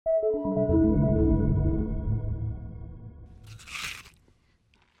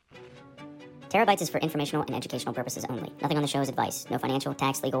Terabytes is for informational and educational purposes only. Nothing on the show is advice. No financial,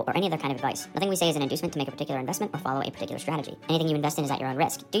 tax, legal, or any other kind of advice. Nothing we say is an inducement to make a particular investment or follow a particular strategy. Anything you invest in is at your own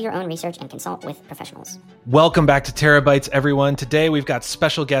risk. Do your own research and consult with professionals. Welcome back to Terabytes, everyone. Today we've got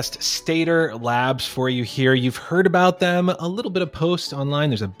special guest Stater Labs for you here. You've heard about them, a little bit of post online.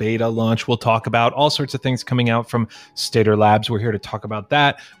 There's a beta launch. We'll talk about all sorts of things coming out from Stater Labs. We're here to talk about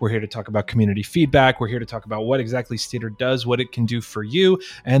that. We're here to talk about community feedback. We're here to talk about what exactly Stater does, what it can do for you,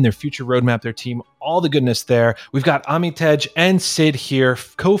 and their future roadmap, their team, all the goodness there. We've got Amitej and Sid here,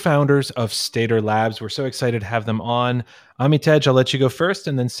 co-founders of Stater Labs. We're so excited to have them on. Amitej, I'll let you go first,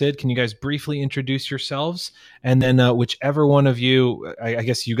 and then Sid, can you guys briefly introduce yourselves? And then whichever one of you, I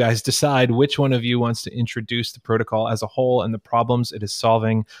guess you guys decide which one of you wants to introduce the protocol as a whole and the problems it is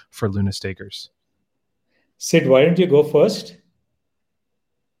solving for Luna stakers. Sid, why don't you go first?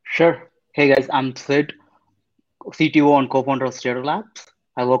 Sure. Hey guys, I'm Sid, CTO and co-founder of Stater Labs.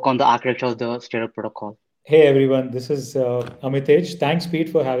 I work on the architecture of the Stater protocol. Hey everyone, this is Amitej. Thanks, Pete,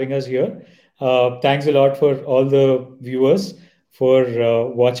 for having us here. Thanks a lot for all the viewers for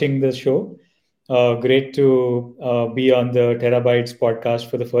watching the show. Great to be on the Terabytes podcast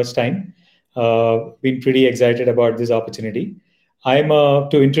for the first time. Been pretty excited about this opportunity. To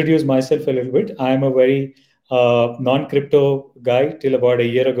introduce myself a little bit, I'm a very non-crypto guy till about a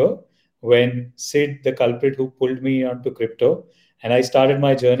year ago when Sid, the culprit who pulled me onto crypto, and I started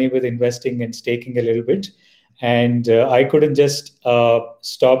my journey with investing and staking a little bit. And I couldn't just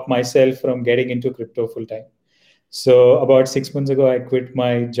stop myself from getting into crypto full time. So about 6 months ago, I quit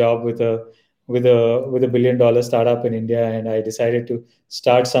my job with a $1 billion startup in India, and I decided to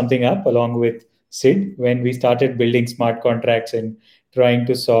start something up along with Sid when we started building smart contracts and trying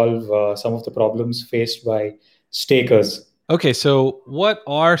to solve some of the problems faced by stakers. Okay, so what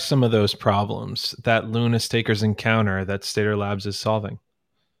are some of those problems that Luna stakers encounter that Stater Labs is solving?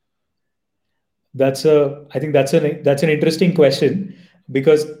 I think that's an interesting question,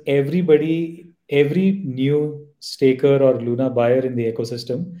 because every new staker or Luna buyer in the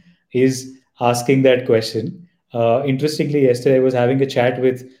ecosystem is asking that question. Interestingly, yesterday I was having a chat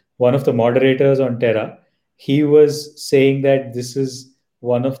with one of the moderators on Terra. He was saying that this is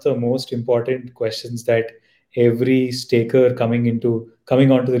one of the most important questions that every staker coming onto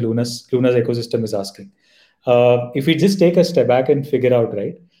the Luna's ecosystem is asking. If we just take a step back and figure out,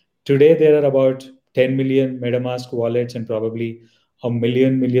 right? Today, there are about 10 million MetaMask wallets and probably a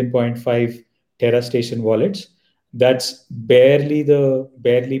million, 1.5 Terra Station wallets. That's barely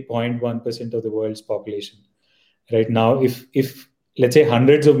 0.1% of the world's population. Right now, if let's say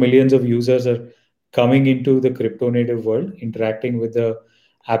hundreds of millions of users are coming into the crypto native world, interacting with the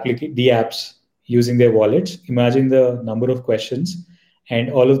apps using their wallets, imagine the number of questions. And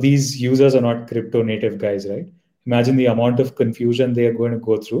all of these users are not crypto native guys, right? Imagine the amount of confusion they are going to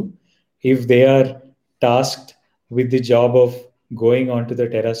go through if they are tasked with the job of going onto the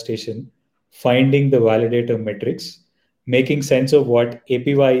Terra Station, finding the validator metrics, making sense of what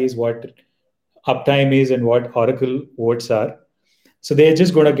APY is, what uptime is, and what Oracle votes are. So they're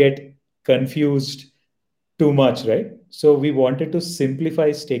just going to get confused too much, right? So we wanted to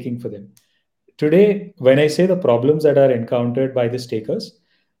simplify staking for them. Today, when I say the problems that are encountered by the stakers,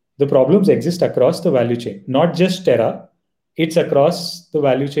 the problems exist across the value chain, not just Terra. It's across the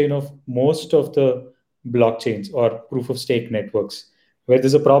value chain of most of the blockchains or proof of stake networks, where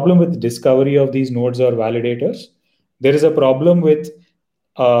there's a problem with discovery of these nodes or validators. There is a problem with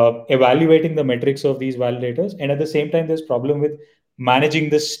evaluating the metrics of these validators. And at the same time, there's a problem with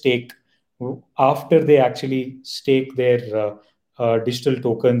managing the stake after they actually stake their digital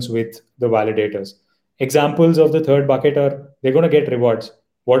tokens with the validators. Examples of the third bucket are they're going to get rewards.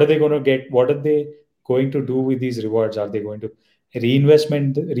 What are they going to get? What are they going to do with these rewards? Are they going to reinvest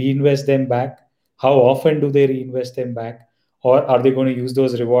them back? How often do they reinvest them back? Or are they going to use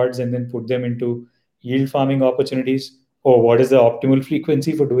those rewards and then put them into yield farming opportunities? Or what is the optimal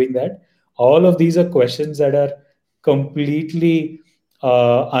frequency for doing that? All of these are questions that are completely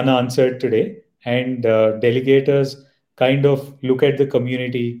unanswered today. And delegators kind of look at the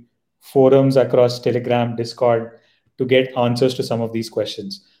community forums across Telegram, Discord to get answers to some of these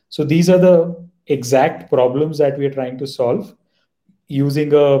questions. So these are the exact problems that we are trying to solve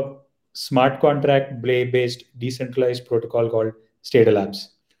using a smart contract based decentralized protocol called Stater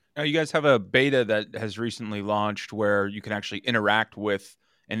Labs. Now, you guys have a beta that has recently launched where you can actually interact with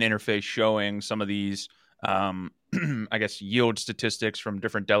an interface showing some of these, I guess, yield statistics from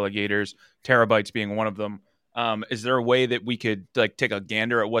different delegators, Terabytes being one of them. Is there a way that we could take a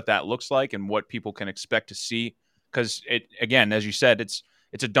gander at what that looks like and what people can expect to see? Because again, as you said,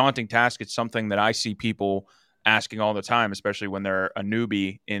 it's a daunting task. It's something that I see people asking all the time, especially when they're a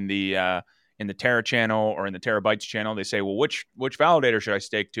newbie in the Terra channel or in the Terabytes channel. They say, well, which validator should I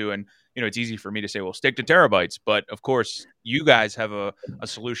stake to? And it's easy for me to say, well, stake to Terabytes. But of course, you guys have a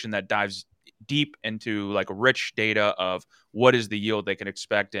solution that dives deep into like rich data of what is the yield they can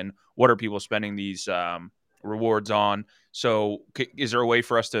expect and what are people spending these rewards on. So is there a way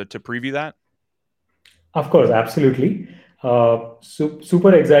for us to preview that? Of course, absolutely.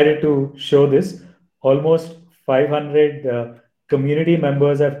 Super excited to show this. Almost 500 community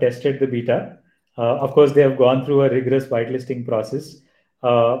members have tested the beta. Of course, they have gone through a rigorous whitelisting process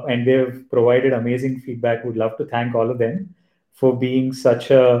and they have provided amazing feedback. Would love to thank all of them for being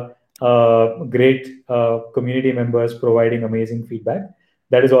such a great community members providing amazing feedback.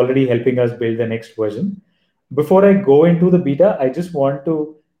 That is already helping us build the next version. Before I go into the beta, I just want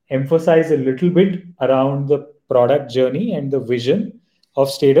to emphasize a little bit around the product journey and the vision of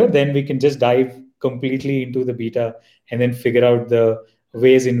Stader. Then we can just dive completely into the beta and then figure out the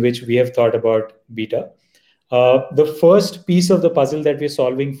ways in which we have thought about beta. The first piece of the puzzle that we're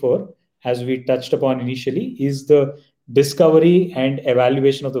solving for, as we touched upon initially, is the discovery and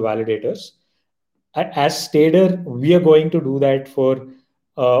evaluation of the validators. As Stader, we are going to do that for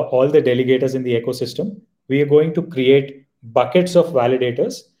all the delegators in the ecosystem. We are going to create buckets of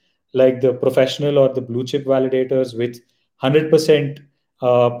validators, like the professional or the blue chip validators with 100%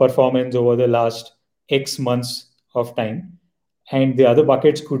 performance over the last X months of time. And the other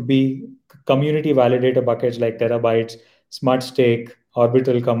buckets could be community validator buckets like Terabytes, SmartStake,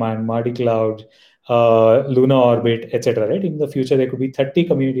 Orbital Command, Mardi Cloud, Luna Orbit, etc. Right? In the future, there could be 30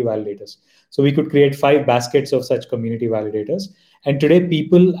 community validators. So we could create 5 baskets of such community validators. And today,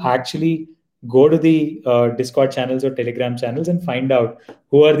 people actually go to the Discord channels or Telegram channels and find out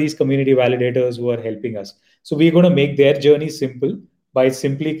who are these community validators who are helping us. So we're going to make their journey simple by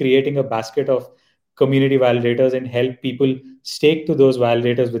simply creating a basket of community validators and help people stake to those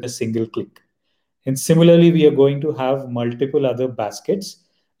validators with a single click. And similarly, we are going to have multiple other baskets.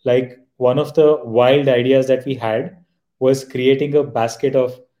 Like one of the wild ideas that we had was creating a basket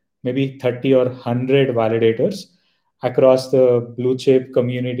of maybe 30 or 100 validators across the blue chip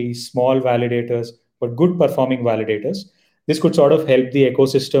community, small validators, but good performing validators. This could sort of help the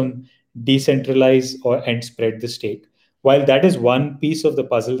ecosystem decentralize and spread the stake. While that is one piece of the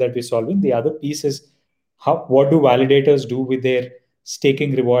puzzle that we're solving, the other piece is what do validators do with their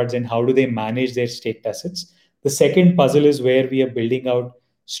staking rewards and how do they manage their staked assets? The second puzzle is where we are building out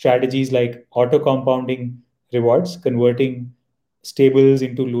strategies like auto compounding rewards, converting stables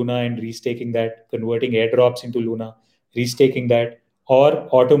into Luna and restaking that, converting airdrops into Luna, restaking that, or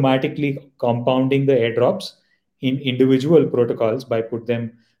automatically compounding the airdrops in individual protocols by put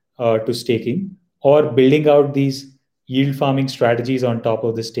them to staking, or building out these yield farming strategies on top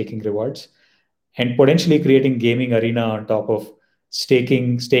of the staking rewards, and potentially creating gaming arena on top of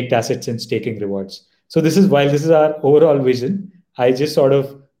staked assets and staking rewards. So while this is our overall vision, I just sort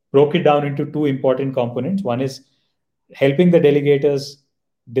of broke it down into 2 important components. One is helping the delegators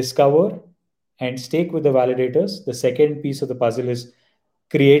discover and stake with the validators. The second piece of the puzzle is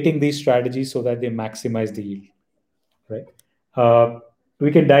creating these strategies so that they maximize the yield. Right?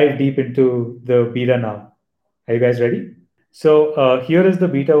 We can dive deep into the beta now. Are you guys ready? So here is the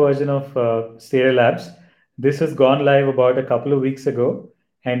beta version of Stader Labs. This has gone live about a couple of weeks ago,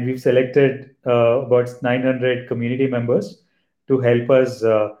 and we've selected about 900 community members to help us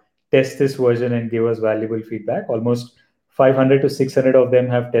test this version and give us valuable feedback. Almost 500 to 600 of them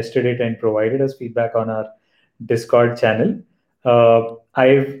have tested it and provided us feedback on our Discord channel.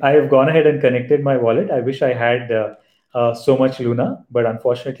 I have gone ahead and connected my wallet. I wish I had so much Luna, but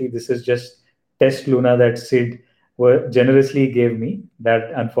unfortunately, this is just test Luna that Sid generously gave me.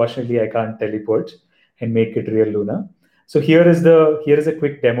 That unfortunately I can't teleport and make it real Luna. So here is a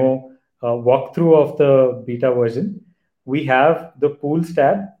quick demo walkthrough of the beta version. We have the pools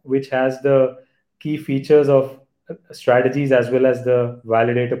tab, which has the key features of strategies as well as the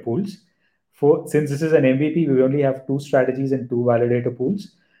validator pools. Since this is an MVP, we only have 2 strategies and 2 validator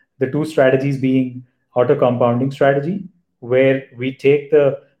pools. The 2 strategies being auto compounding strategy, where we take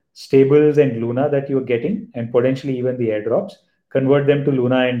the stables and Luna that you're getting and potentially even the airdrops, convert them to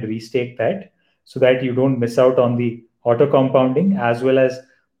Luna and restake that so that you don't miss out on the auto compounding as well as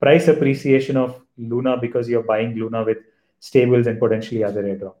price appreciation of Luna because you're buying Luna with stables and potentially other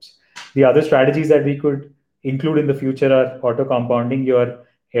airdrops. The other strategies that we could include in the future are auto compounding your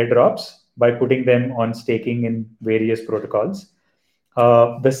airdrops by putting them on staking in various protocols.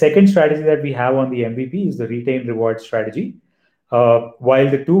 The second strategy that we have on the MVP is the retain reward strategy.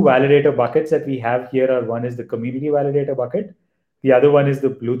 While the 2 validator buckets that we have here are, one is the community validator bucket, The other one is the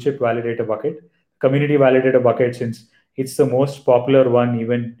blue chip validator bucket. Community validator bucket, since it's the most popular one,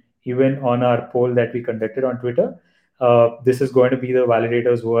 even on our poll that we conducted on Twitter, this is going to be the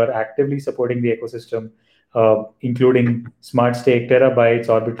validators who are actively supporting the ecosystem, including Smart Stake, Terabytes,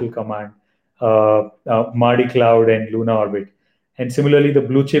 Orbital Command, Mardi Cloud, and Luna Orbit. And similarly, the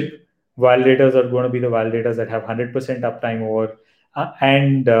blue chip validators are going to be the validators that have 100% uptime over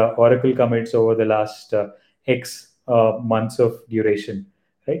and Oracle commits over the last X months of duration,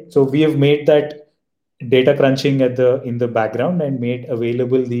 right? So we have made that data crunching in the background and made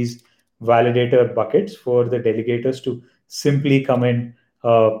available these validator buckets for the delegators to simply come and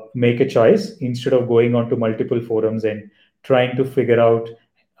make a choice instead of going onto multiple forums and trying to figure out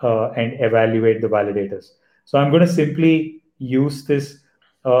and evaluate the validators. So I'm going to simply use this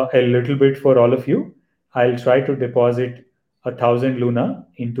a little bit for all of you. I'll try to deposit 1,000 Luna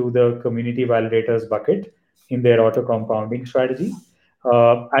into the community validators bucket in their auto compounding strategy.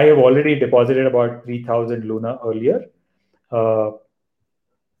 I have already deposited about 3,000 Luna earlier.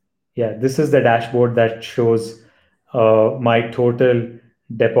 Yeah, this is the dashboard that shows my total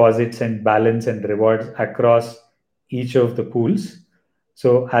deposits and balance and rewards across each of the pools.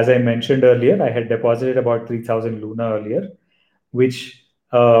 So as I mentioned earlier, I had deposited about 3,000 Luna earlier, which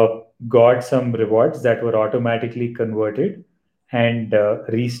got some rewards that were automatically converted and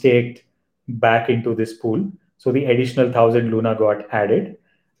restaked back into this pool. So the additional 1,000 Luna got added.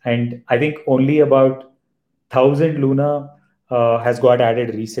 And I think only about 1,000 Luna has got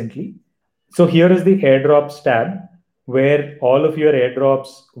added recently. So here is the airdrops tab where all of your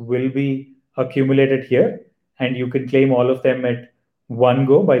airdrops will be accumulated here. And you can claim all of them at one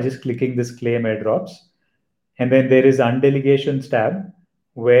go by just clicking this claim airdrops. And then there is undelegations tab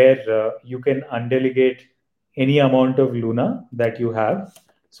where you can undelegate any amount of Luna that you have.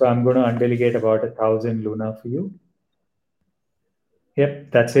 So I'm going to undelegate about 1,000 Luna for you.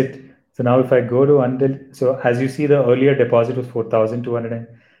 Yep, that's it. So now if I go to so as you see, the earlier deposit was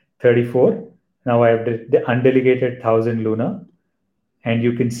 4,234. Now I have the undelegated 1,000 Luna. And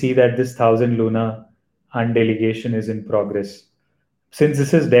you can see that this 1,000 Luna undelegation is in progress. Since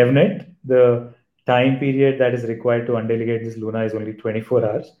this is DevNet, the time period that is required to undelegate this Luna is only 24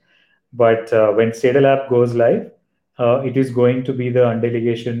 hours. But when Stader Lab goes live, it is going to be the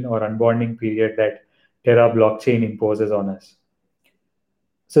undelegation or unbonding period that Terra blockchain imposes on us.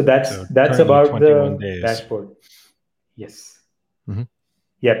 So that's about the days. dashboard. Yes. Mm-hmm.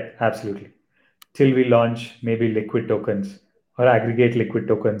 Yep, absolutely. Till we launch maybe liquid tokens or aggregate liquid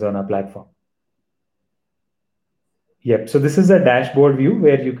tokens on our platform. Yep. So this is a dashboard view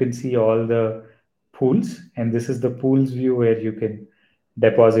where you can see all the pools, and this is the pools view where you can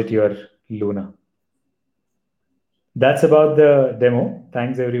deposit your Luna. That's about the demo.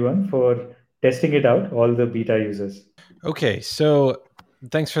 Thanks everyone for testing it out, all the beta users. Okay, so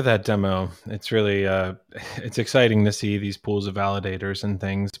thanks for that demo. It's really it's exciting to see these pools of validators and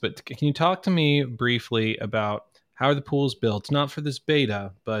things. But can you talk to me briefly about how are the pools built? Not for this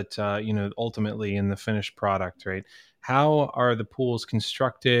beta, but ultimately in the finished product, right? How are the pools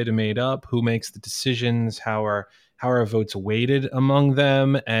constructed and made up? Who makes the decisions? How are votes weighted among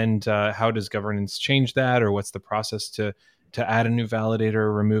them? And how does governance change that? Or what's the process to add a new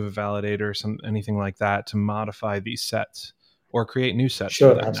validator, remove a validator, anything like that to modify these sets or create new sets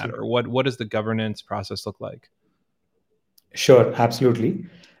for that matter? What does the governance process look like? Sure, absolutely.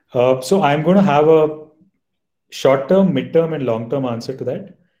 So I'm going to have a short-term, mid-term, and long-term answer to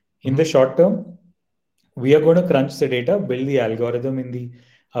that. In the short term, we are going to crunch the data, build the algorithm in the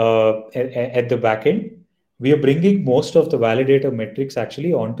at the back end. We are bringing most of the validator metrics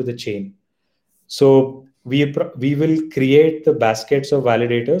actually onto the chain. So we will create the baskets of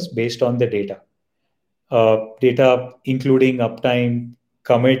validators based on the data. Data including uptime,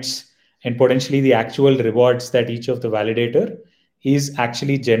 commits, and potentially the actual rewards that each of the validator is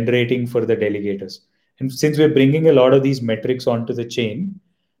actually generating for the delegators. And since we're bringing a lot of these metrics onto the chain,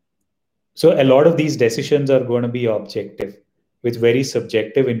 so a lot of these decisions are going to be objective with very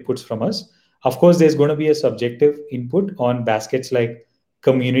subjective inputs from us. Of course, there's going to be a subjective input on baskets like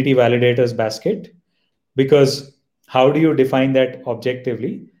community validators basket, because how do you define that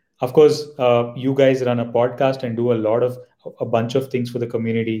objectively? Of course, you guys run a podcast and do a bunch of things for the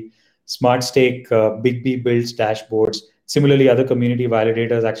community. Smart Stake, Big B builds dashboards. Similarly, other community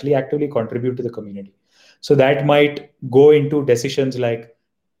validators actually actively contribute to the community. So that might go into decisions like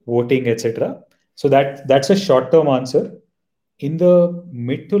voting, etc. So that's a short-term answer. In the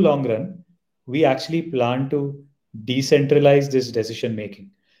mid to long run, we actually plan to decentralize this decision making,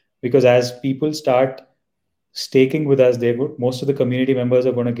 because as people start staking with us, most of the community members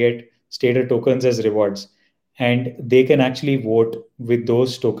are going to get Stader tokens as rewards. and they can actually vote with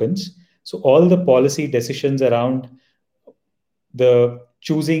those tokens. So all the policy decisions around the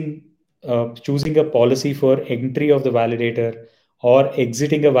choosing a policy for entry of the validator or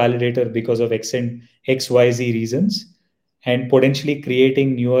exiting a validator because of X and XYZ reasons, and potentially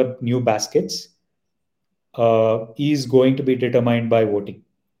creating new baskets is going to be determined by voting,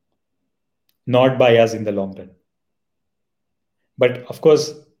 not by us in the long run. But of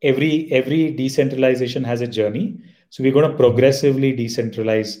course, every decentralization has a journey. So we're going to progressively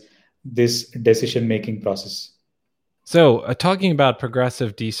decentralize this decision-making process. So, talking about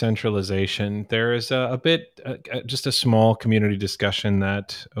progressive decentralization, there is a bit, just a small community discussion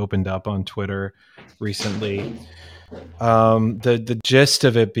that opened up on Twitter recently. The gist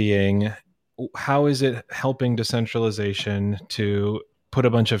of it being, how is it helping decentralization to put a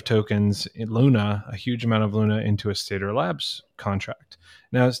bunch of tokens in Luna, a huge amount of Luna, into a Stader Labs contract?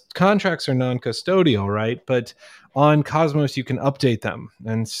 Now, contracts are non-custodial, right? But on Cosmos, you can update them,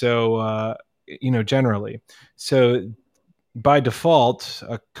 and so generally. So by default,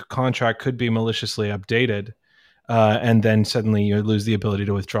 a contract could be maliciously updated, and then suddenly you lose the ability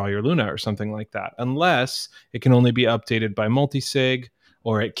to withdraw your Luna or something like that, unless it can only be updated by multisig,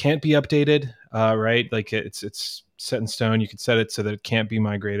 or it can't be updated, right? Like it's set in stone. You could set it so that it can't be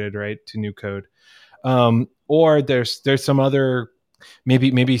migrated, right, to new code. Or there's some other,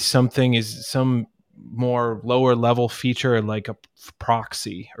 maybe something is some more lower level feature, like a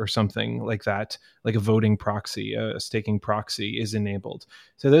proxy or something like that, like a voting proxy, a staking proxy is enabled.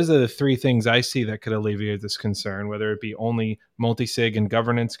 So those are the three things I see that could alleviate this concern, whether it be only multisig and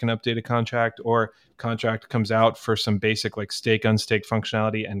governance can update a contract, or contract comes out for some basic like stake unstake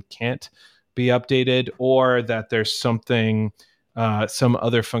functionality and can't be updated, or that there's something some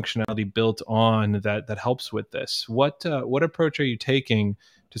other functionality built on that helps with this. What approach are you taking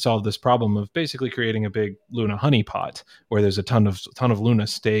to solve this problem of basically creating a big Luna honeypot where there's a ton of Luna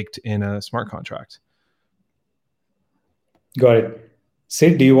staked in a smart contract? Got it.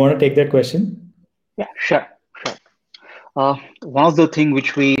 Sid, do you want to take that question? Yeah, sure. One of the things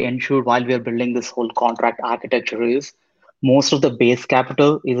which we ensured while we are building this whole contract architecture is most of the base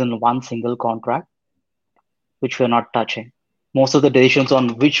capital is in one single contract, which we're not touching. Most of the decisions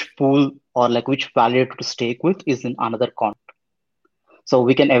on which pool or like which validator to stake with is in another contract. So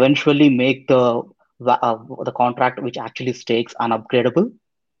we can eventually make the contract which actually stakes unupgradable,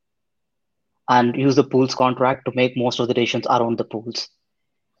 and use the pools contract to make most of the decisions around the pools.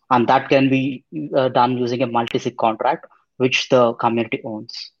 And that can be done using a multi-sig contract, which the community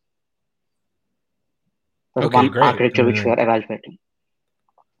owns. That's Okay, one great. architecture which we are evaluating.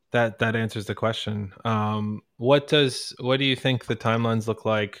 That answers the question. What do you think the timelines look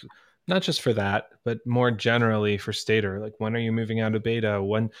like? Not just for that, but more generally for Stader. Like, when are you moving out of beta?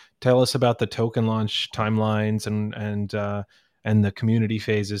 Tell us about the token launch timelines and the community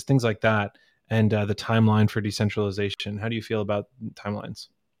phases, things like that, and the timeline for decentralization. How do you feel about timelines?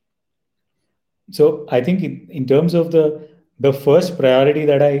 So I think in terms of the first priority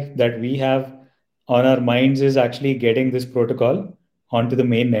that we have on our minds is actually getting this protocol onto the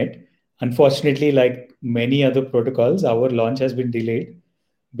mainnet. Unfortunately, like many other protocols, our launch has been delayed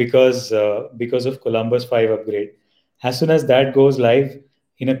because of Columbus 5 upgrade. As soon as that goes live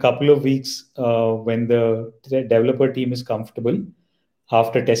in a couple of weeks, when the developer team is comfortable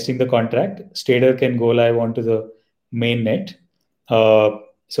after testing the contract, Stader can go live onto the mainnet. We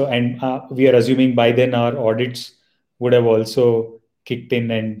are assuming by then our audits would have also kicked in,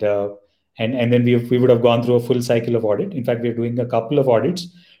 and then we would have gone through a full cycle of audit. In fact, we are doing a couple of audits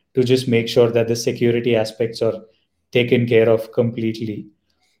to just make sure that the security aspects are taken care of completely.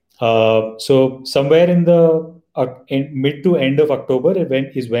 So somewhere in mid to end of October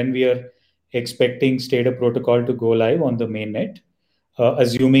is when we are expecting Stader protocol to go live on the mainnet,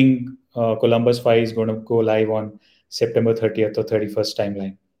 assuming Columbus 5 is going to go live on September 30th or 31st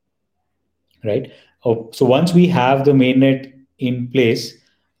timeline, right? So once we have the mainnet in place,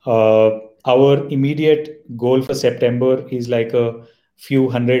 our immediate goal for September is like a few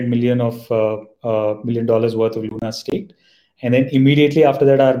 $100 million worth of Luna staked. And then immediately after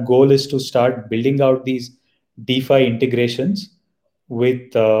that, our goal is to start building out these DeFi integrations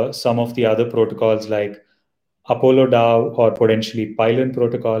with some of the other protocols like Apollo DAO or potentially Pylon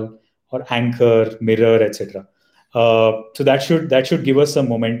protocol or Anchor, Mirror, etc. So that should give us some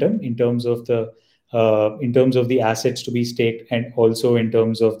momentum in terms of the assets to be staked, and also in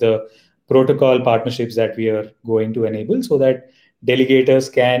terms of the protocol partnerships that we are going to enable, so that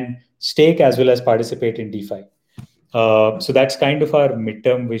delegators can stake as well as participate in DeFi. So that's kind of our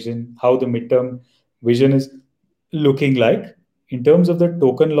midterm vision, how the midterm vision is looking like. In terms of the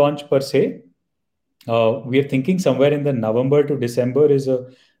token launch per se, We are thinking somewhere in the November to December is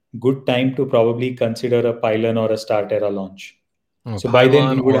a good time to probably consider a Pylon or a Starterra launch. So by then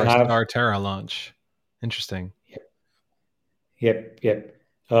Pylon we would or have Starterra launch. Interesting. Yep.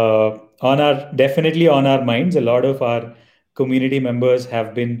 Definitely on our minds. A lot of our community members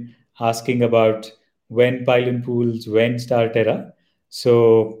have been asking about when Pylon pools, when Starterra.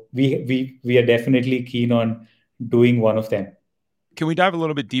 So we are definitely keen on doing one of them. Can we dive a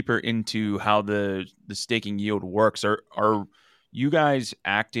little bit deeper into how the staking yield works? Are you guys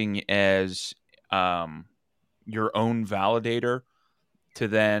acting as your own validator to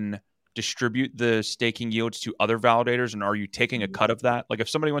then distribute the staking yields to other validators, and are you taking a cut of that? Like if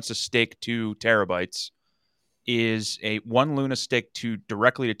somebody wants to stake 2 terabytes, is a 1 Luna staked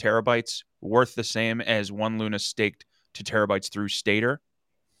directly to terabytes worth the same as 1 Luna staked to terabytes through Stater?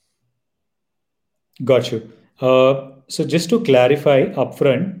 Got you. So just to clarify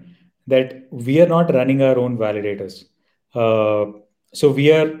upfront that we are not running our own validators. So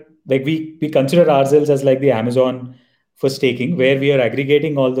we are like we consider ourselves as like the Amazon for staking, where we are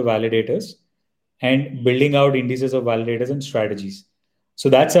aggregating all the validators and building out indices of validators and strategies. So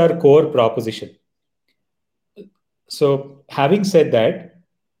that's our core proposition. So having said that,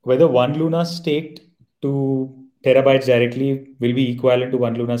 whether 1 Luna staked to terabytes directly will be equivalent to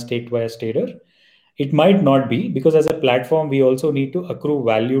 1 Luna staked by a stater, it might not be, because as a platform, we also need to accrue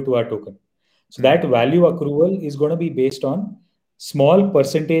value to our token. So that value accrual is going to be based on small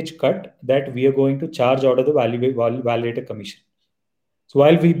percentage cut that we are going to charge out of the validator commission. So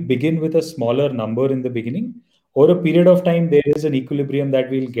while we begin with a smaller number in the beginning, over a period of time, there is an equilibrium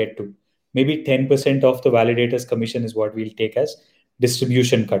that we'll get to. Maybe 10% of the validator's commission is what we'll take as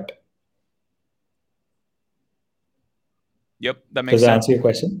distribution cut. Yep, that makes Does that sense. answer your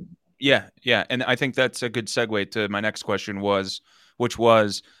question? Yeah. And I think that's a good segue to my next question which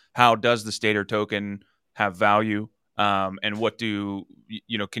was how does the Stater token have value? And what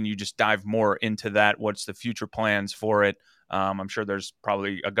can you just dive more into that? What's the future plans for it? I'm sure there's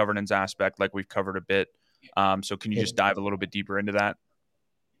probably a governance aspect like we've covered a bit. So can you just dive a little bit deeper into that?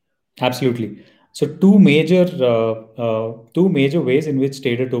 Absolutely. So two major ways in which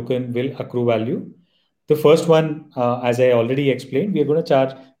Stater token will accrue value. The first one, as I already explained, we're going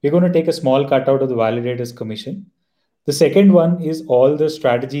to take a small cut out of the validator's commission. The second one is all the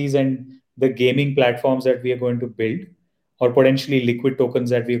strategies and the gaming platforms that we are going to build, or potentially liquid tokens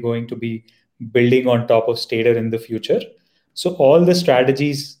that we are going to be building on top of Stater in the future. So all the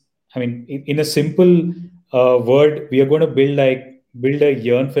strategies, I mean, in a simple word, we are going to build a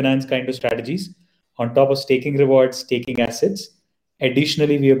yearn finance kind of strategies on top of staking rewards, staking assets.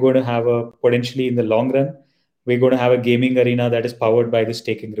 Additionally, we are going to have a potentially in the long run, we're going to have a gaming arena that is powered by the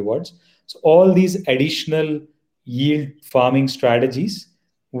staking rewards. So all these additional yield farming strategies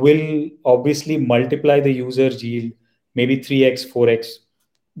will obviously multiply the user's yield, maybe 3x, 4x.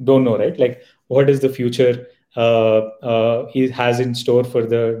 Don't know, right? Like what is the future he has in store for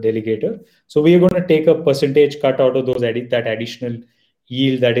the delegator. So we are going to take a percentage cut out of that additional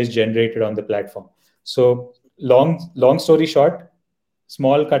yield that is generated on the platform. So long story short,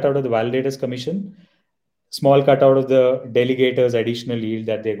 small cut out of the validator's commission, small cut out of the delegator's additional yield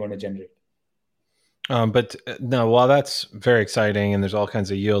that they're going to generate. But no, while that's very exciting and there's all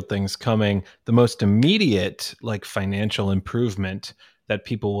kinds of yield things coming, the most immediate like financial improvement that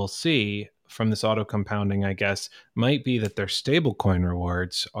people will see from this auto compounding, I guess, might be that their stablecoin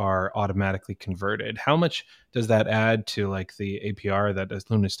rewards are automatically converted. How much does that add to like the APR that a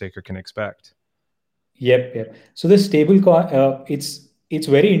Luna staker can expect? Yep. So the stablecoin, it's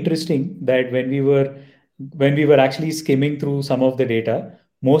very interesting that when we were actually skimming through some of the data,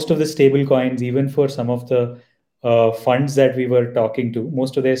 most of the stable coins, even for some of the funds that we were talking to,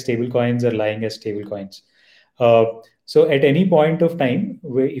 most of their stable coins are lying as stable coins. So at any point of time,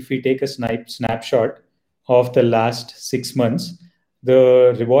 if we take a snapshot of the last 6 months,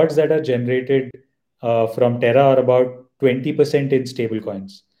 the rewards that are generated from Terra are about 20% in stable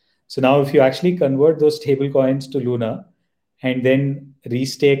coins. So now if you actually convert those stable coins to Luna and then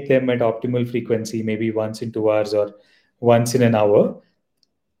restake them at optimal frequency, maybe once in 2 hours or once in an hour,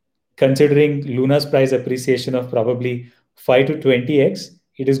 considering Luna's price appreciation of probably 5 to 20x,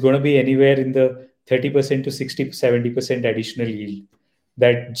 it is going to be anywhere in the 30% to 60 to 70% additional yield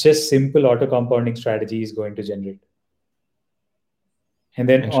that just simple auto compounding strategy is going to generate. And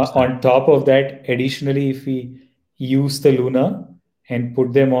then on top of that, additionally, if we use the Luna and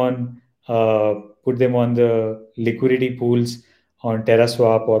put them on the liquidity pools on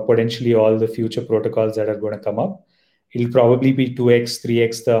TerraSwap or potentially all the future protocols that are going to come up, it'll probably be 2x,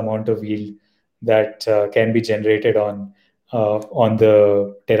 3x the amount of yield that can be generated on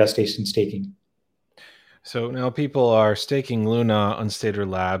the TerraStation staking. So now people are staking Luna on Stater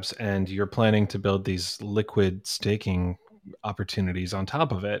Labs, and you're planning to build these liquid staking opportunities on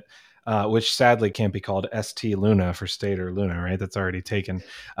top of it, which sadly can't be called ST Luna for Stater Luna, right? That's already taken.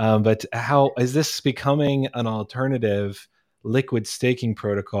 But how is this becoming an alternative liquid staking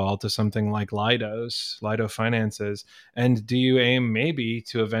protocol to something like Lido Finances? And do you aim maybe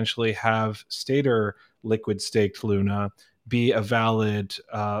to eventually have Stater liquid staked Luna be a valid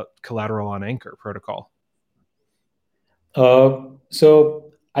collateral on Anchor protocol?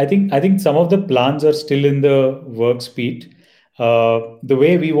 So I think some of the plans are still in the works, Pete. The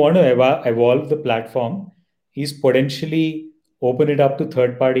way we want to evolve the platform is potentially open it up to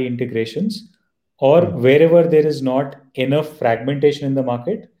third-party integrations, or wherever there is not enough fragmentation in the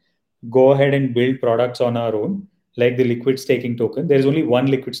market, go ahead and build products on our own, like the liquid staking token. There is only one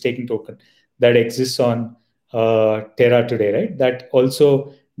liquid staking token that exists on Terra today, right? That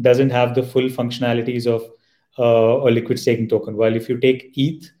also doesn't have the full functionalities of a liquid staking token. While if you take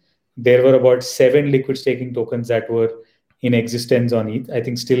ETH, there were about 7 liquid staking tokens that were in existence on ETH. I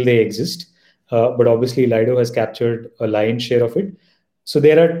think still they exist, but obviously Lido has captured a lion's share of it. So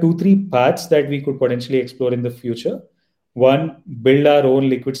there are 2, 3 paths that we could potentially explore in the future. One, build our own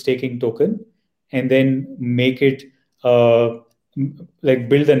liquid staking token, and then make it like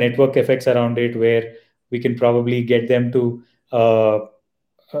build the network effects around it, where we can probably get them to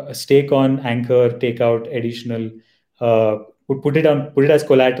stake on Anchor, take out additional, uh, put it as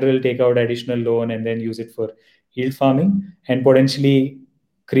collateral, take out additional loan, and then use it for yield farming, and potentially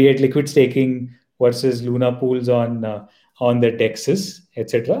create liquid staking versus Luna pools on the Dexes,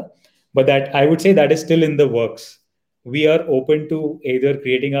 etc. But that, I would say, that is still in the works. We are open to either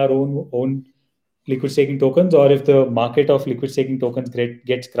creating our own liquid staking tokens, or if the market of liquid staking tokens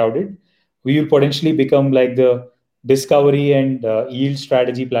gets crowded, we will potentially become like the discovery and yield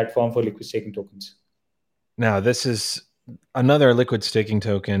strategy platform for liquid staking tokens. Now, this is another liquid staking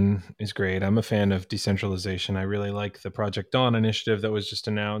token is great. I'm a fan of decentralization. I really like the Project Dawn initiative that was just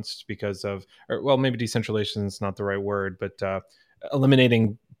announced because of, or, well, maybe decentralization is not the right word, but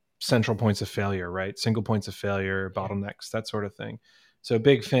eliminating central points of failure, right? Single points of failure, bottlenecks, that sort of thing. So,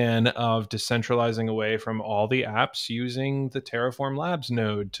 big fan of decentralizing away from all the apps, using the Terraform Labs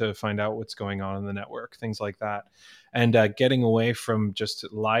node to find out what's going on in the network, things like that. And getting away from just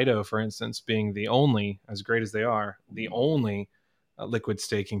Lido, for instance, being the only, as great as they are, the only liquid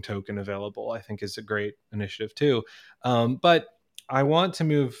staking token available, I think is a great initiative too. But I want to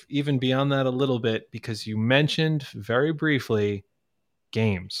move even beyond that a little bit, because you mentioned very briefly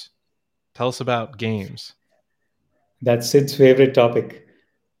games. Tell us about games. That's Sid's favorite topic.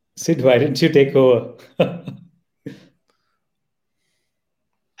 Sid, why didn't you take over?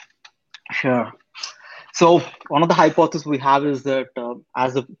 Sure. So one of the hypotheses we have is that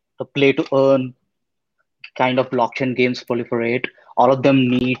as the play to earn kind of blockchain games proliferate, all of them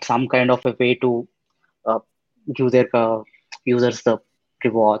need some kind of a way to uh, give their users the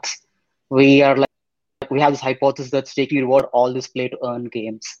rewards. We are like we have this hypothesis that staking reward all these play to earn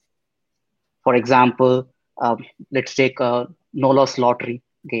games. For example, let's take a no loss lottery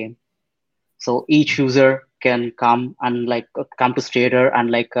game. So each user can come and come to Stader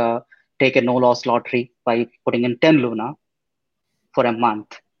and take a no loss lottery by putting in 10 Luna for a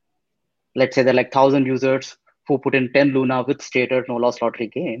month. Let's say there are like 1,000 users who put in 10 Luna with Stader no loss lottery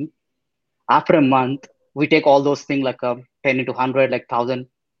game. After a month, we take all those things like 10 into 100, like 1,000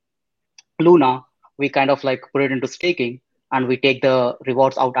 Luna. We kind of like put it into staking, and we take the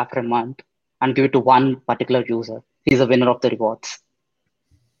rewards out after a month and give it to one particular user. He's a winner of the rewards.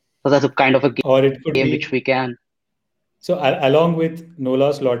 So that's a kind of a Or it could game be, which we can. so along with no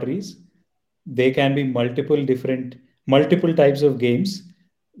loss lotteries, there can be multiple types of games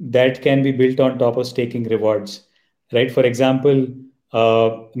that can be built on top of staking rewards, right? For example,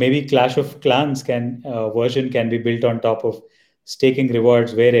 maybe Clash of Clans version can be built on top of staking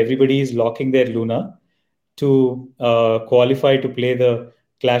rewards, where everybody is locking their Luna to qualify to play the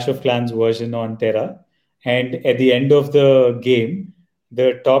Clash of Clans version on Terra. And at the end of the game,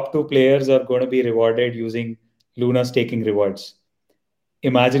 the top 2 players are going to be rewarded using Luna staking rewards.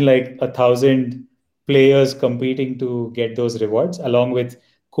 Imagine like 1,000 players competing to get those rewards, along with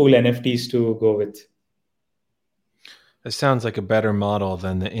cool NFTs to go with. It sounds like a better model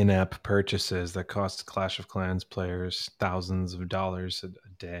than the in-app purchases that cost Clash of Clans players thousands of dollars a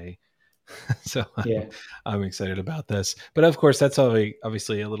day. So Yeah. I'm excited about this. But of course, that's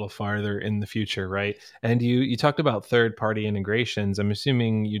obviously a little farther in the future, right? And you talked about third-party integrations. I'm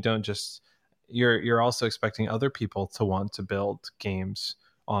assuming you don't just you're also expecting other people to want to build games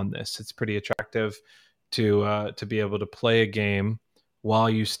on this. It's pretty attractive to be able to play a game while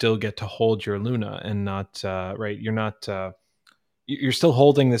you still get to hold your Luna and not right. You're not. You're still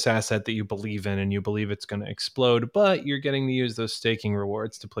holding this asset that you believe in and you believe it's going to explode, but you're getting to use those staking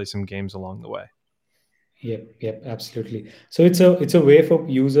rewards to play some games along the way. Yep, absolutely. So it's a way for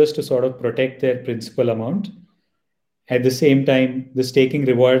users to sort of protect their principal amount. At the same time, the staking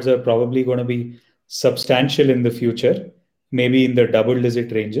rewards are probably going to be substantial in the future, maybe in the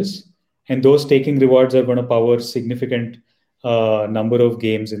double-digit ranges, and those staking rewards are going to power significant number of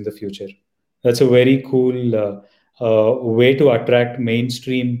games in the future. That's a very cool way to attract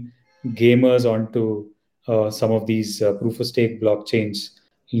mainstream gamers onto some of these proof of stake blockchains,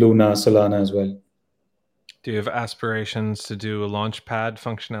 Luna, Solana as well. Do you have aspirations to do a launchpad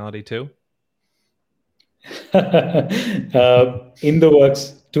functionality too? In the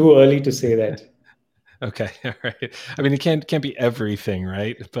works. Too early to say that. Okay, all right. I mean, it can't be everything,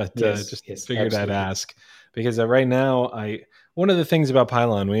 right? But Yes, just yes, figured absolutely. I'd ask because right now, one of the things about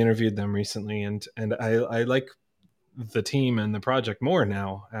Pylon, we interviewed them recently, and I like the team and the project more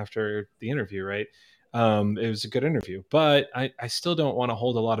now after the interview, right? It was a good interview, but I still don't want to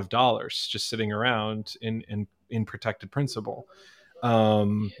hold a lot of dollars just sitting around in protected principal.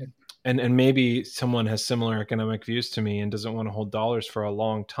 And maybe someone has similar economic views to me and doesn't want to hold dollars for a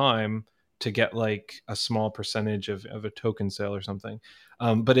long time to get like a small percentage of a token sale or something.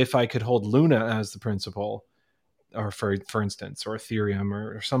 But if I could hold Luna as the principal, or for instance, or Ethereum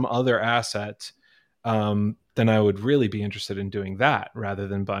or some other asset, then I would really be interested in doing that rather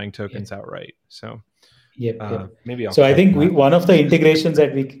than buying tokens outright. So maybe I'll. So I think one of the integrations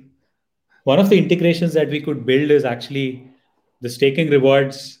that we could build is actually the staking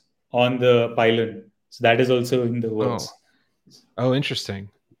rewards on the Pylon. So that is also in the works. Oh, interesting.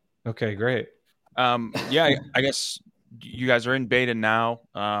 Okay, great. Yeah, I guess you guys are in beta now.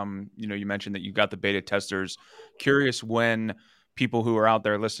 You mentioned that you got the beta testers. Curious when people who are out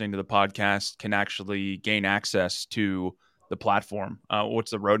there listening to the podcast can actually gain access to the platform.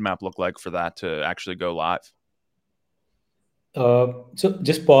 What's the roadmap look like for that to actually go live? So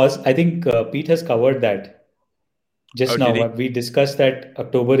just pause. I think Pete has covered that just now. We discussed that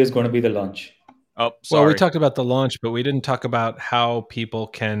October is going to be the launch. Oh, sorry. Well, we talked about the launch, but we didn't talk about how people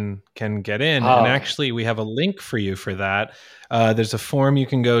can get in. And actually, we have a link for you for that. There's a form you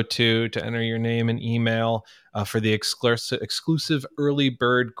can go to enter your name and email for the exclusive early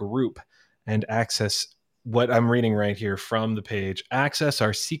bird group and access what I'm reading right here from the page. Access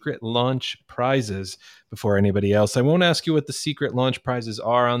our secret launch prizes before anybody else. I won't ask you what the secret launch prizes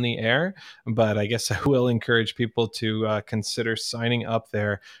are on the air, but I guess I will encourage people to consider signing up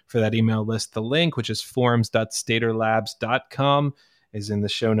there for that email list. The link, which is forums.staterlabs.com, is in the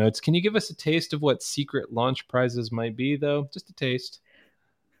show notes. Can you give us a taste of what secret launch prizes might be, though? Just a taste.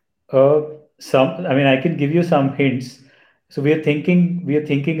 I can give you some hints. So we are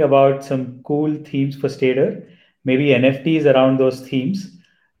thinking about some cool themes for Stater, maybe NFTs around those themes.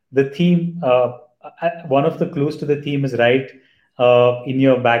 The theme, one of the clues to the theme is right in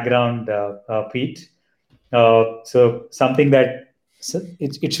your background, Pete. So something that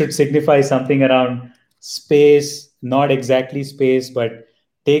it should signify something around space, not exactly space, but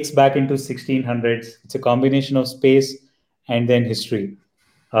takes back into 1600s. It's a combination of space and then history.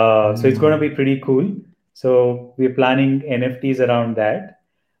 So it's going to be pretty cool. So we're planning NFTs around that.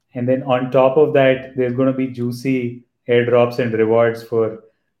 And then on top of that, there's going to be juicy airdrops and rewards for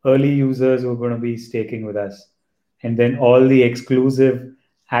early users who are going to be staking with us. And then all the exclusive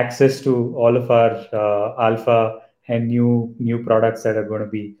access to all of our alpha and new products that are going to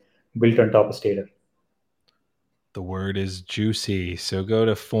be built on top of Stater. The word is juicy. So go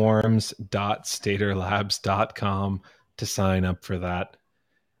to forums.staterlabs.com to sign up for that.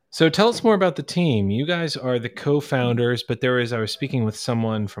 So tell us more about the team. You guys are the co-founders, but I was speaking with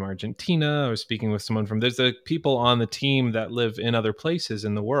someone from Argentina. I was speaking with someone there's the people on the team that live in other places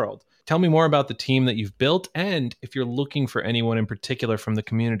in the world. Tell me more about the team that you've built, and if you're looking for anyone in particular from the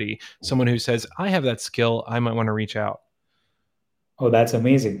community, someone who says, I have that skill, I might want to reach out. Oh, that's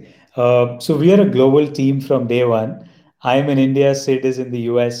amazing. So we are a global team from day one. I'm in India, Sid is in the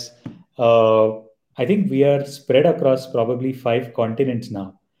US. I think we are spread across probably 5 continents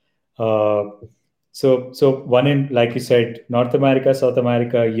now. So one in, like you said, North America, South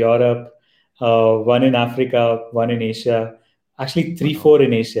America, Europe, one in Africa, one in Asia, actually 3-4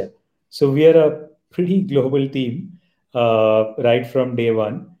 in Asia. So we are a pretty global team right from day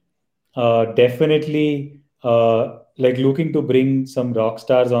one. Definitely like looking to bring some rock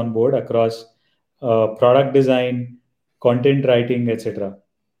stars on board across product design, content writing, etc.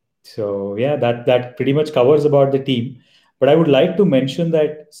 So yeah, that pretty much covers about the team. But I would like to mention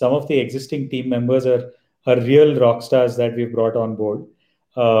that some of the existing team members are are real rock stars that we've brought on board.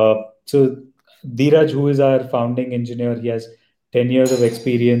 So Dheeraj, who is our founding engineer, he has 10 years of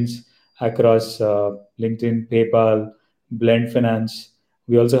experience across LinkedIn, PayPal, Blend Finance.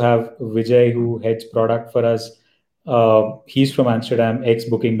 We also have Vijay, who heads product for us. He's from Amsterdam,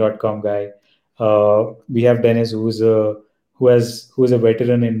 ex-Booking.com guy. We have Dennis, who is a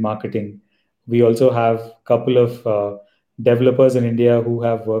veteran in marketing. We also have a couple of developers in India who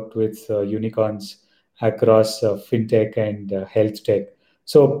have worked with unicorns across fintech and health tech.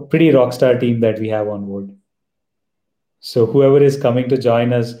 So pretty rock star team that we have on board. So whoever is coming to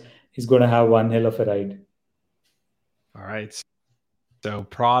join us is going to have one hell of a ride. All right. So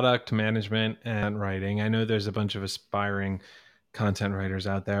product management and writing. I know there's a bunch of aspiring content writers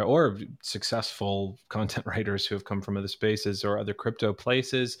out there, or successful content writers who have come from other spaces or other crypto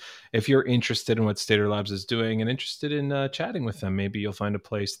places. If you're interested in what Stader Labs is doing and interested in chatting with them, maybe you'll find a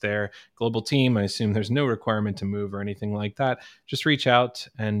place there. Global team, I assume there's no requirement to move or anything like that. Just reach out,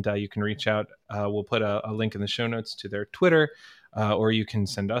 and you can reach out. We'll put a link in the show notes to their Twitter, or you can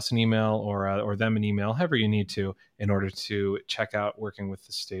send us an email or them an email, however you need to, in order to check out working with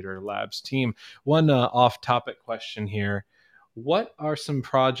the Stader Labs team. One off-topic question here. What are some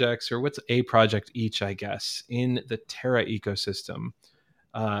projects, or what's a project each, I guess, in the Terra ecosystem,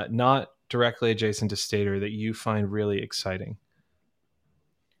 not directly adjacent to Stader, that you find really exciting?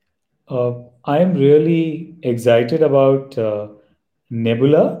 I'm really excited about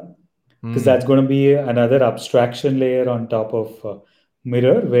Nebula, because that's going to be another abstraction layer on top of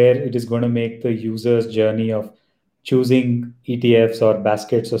Mirror, where it is going to make the user's journey of choosing ETFs or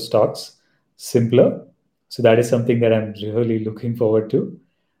baskets of stocks simpler. So that is something that I'm really looking forward to.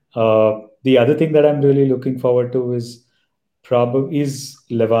 The other thing that I'm really looking forward to is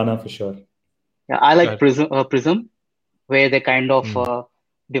Levana for sure. Yeah, I like Prism, where they kind of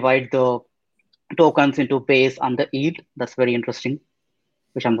divide the tokens into base and the yield. That's very interesting,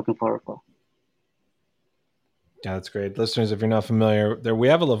 which I'm looking forward for. Yeah, that's great. Listeners, if you're not familiar, we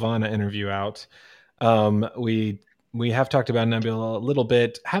have a Levana interview out. We have talked about Nebula a little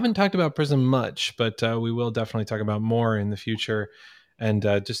bit. Haven't talked about Prism much, but we will definitely talk about more in the future. And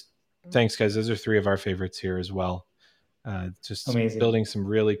just thanks, guys. Those are three of our favorites here as well. Just amazing. Building some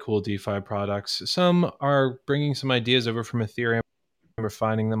really cool DeFi products. Some are bringing some ideas over from Ethereum,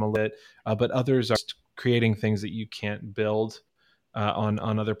 refining them a bit, but others are creating things that you can't build on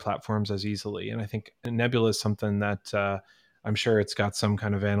other platforms as easily. And I think Nebula is something that I'm sure it's got some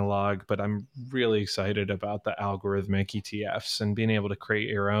kind of analog, but I'm really excited about the algorithmic ETFs and being able to create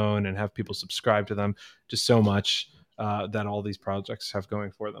your own and have people subscribe to them. Just so much that all these projects have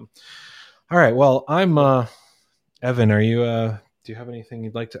going for them. All right. Well, I'm Evan. Are you? Do you have anything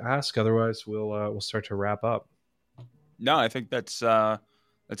you'd like to ask? Otherwise, we'll start to wrap up. No, I think that's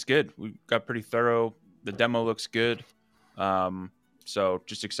good. We got pretty thorough. The demo looks good. So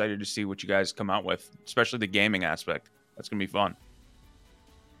just excited to see what you guys come out with, especially the gaming aspect. That's going to be fun.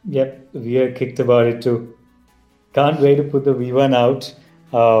 Yep, we are kicked about it too. Can't wait to put the V1 out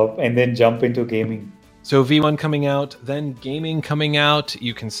and then jump into gaming. So V1 coming out, then gaming coming out.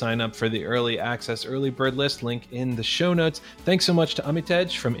 You can sign up for the early access, early bird list, link in the show notes. Thanks so much to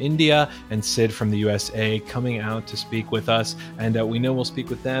Amitej from India and Sid from the USA coming out to speak with us. And we know we'll speak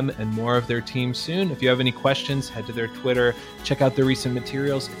with them and more of their team soon. If you have any questions, head to their Twitter, check out their recent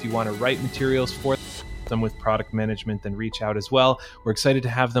materials. If you want to write materials for them with product management, then reach out as well. We're excited to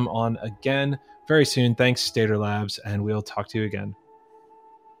have them on again very soon. Thanks, Stader Labs, and we'll talk to you again.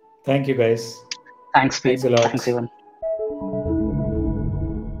 Thank you, guys. Thanks, Pete. Thanks a lot. Thanks, Evan.